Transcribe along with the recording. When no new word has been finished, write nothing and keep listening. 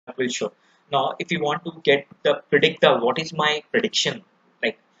will show. Now, if you want to get the predictor, what is my prediction?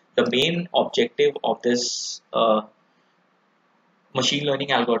 Like the main objective of this machine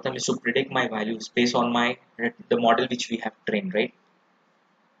learning algorithm is to predict my values based on my the model which we have trained, right?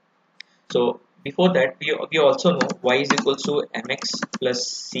 So before that, we also know y is equals to mx plus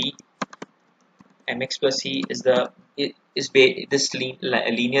c. Mx plus c is the this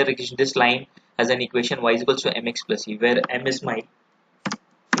linear regression. This line has an equation y is equals to mx plus c, where m is my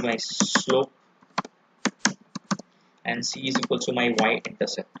slope and c is equal to my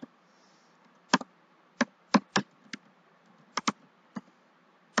y-intercept.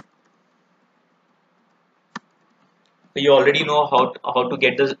 So you already know how to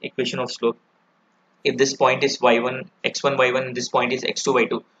get the equation of slope. If this point is y1, x1, y1, and this point is x2,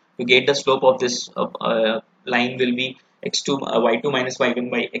 y2, to get the slope of this line will be x2, y2 minus y1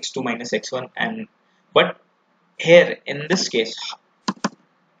 by x2 minus x1. And but here in this case,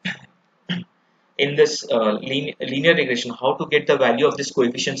 in this linear regression, how to get the value of this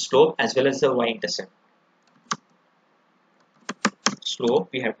coefficient slope as well as the y-intercept. Slope,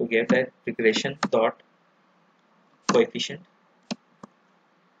 we have to get that regression dot coefficient.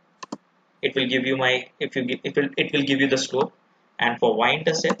 It will give you my it will give you the slope, and for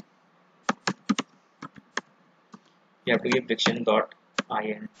y-intercept you have to give regression dot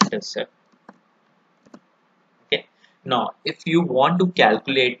I-intercept. Okay. Now, if you want to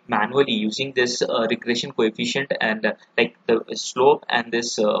calculate manually using this regression coefficient and like the slope and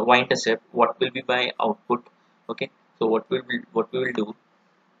this y-intercept, what will be my output? Okay. So what we will do?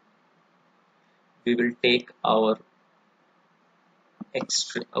 We will take our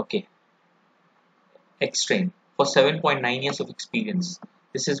x train for 7.9 years of experience.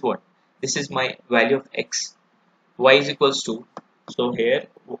 This is what? This is my value of x. Y is equals to, so here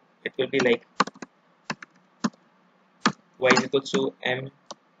it will be like y is equals to m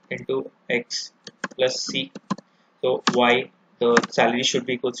into x plus c. So y, the salary should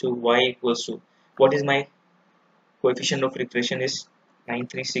be equal to y equals to, what is my coefficient of regression is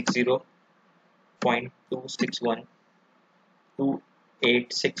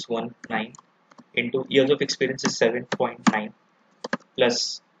 9360.2612819 into years of experience is 7.9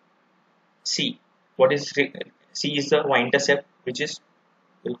 plus c. What is c is the y-intercept, which is,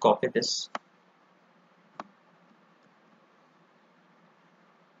 we'll copy this.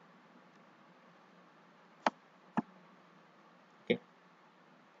 Okay.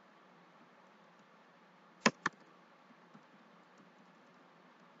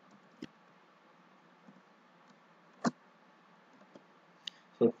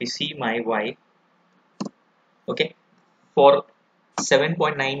 So if we see my y, okay, for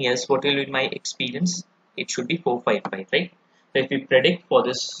 7.9 years, what will be my experience? It should be 455, right? So if we predict for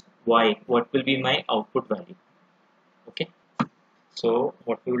this y, what will be my output value? Okay. So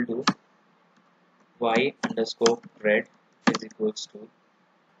what we will do, y underscore pred is equals to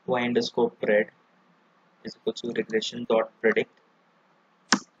y underscore pred is equal to regression dot predict.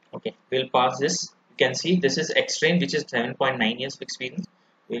 Okay, we'll pass this. You can see this is x train, which is 7.9 years of experience.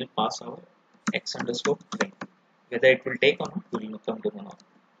 We'll pass our x underscore train. Whether it will take or not, we will come to know.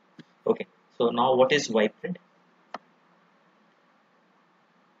 Okay, so now what is y pred?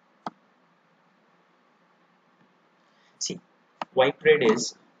 See, y pred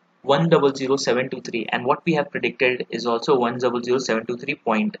is 100723, and what we have predicted is also 100723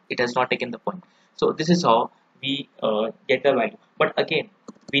 point. It has not taken the point. So this is how we get the value. But again,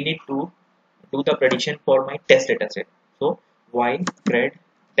 we need to do the prediction for my test data set. So y pred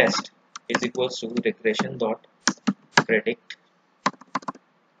test is equals to regression dot predict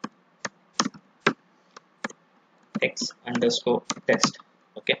x underscore test.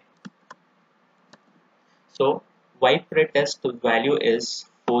 Okay. So y pred test, the value is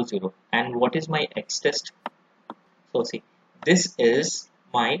 40, and what is my x test? So see, this is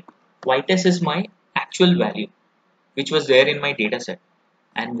my y test is my actual value which was there in my data set,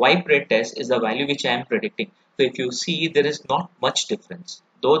 and y pred test is the value which I am predicting. So if you see, there is not much difference,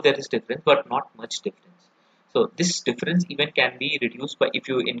 though there is difference, but not much difference. So this difference even can be reduced by if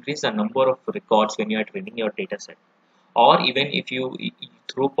you increase the number of records when you are training your data set, or even if you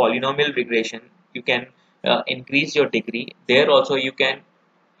through polynomial regression you can increase your degree. There also you can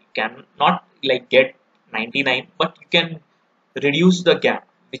not like get 99, but you can reduce the gap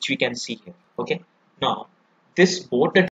which we can see here. Okay, now this both the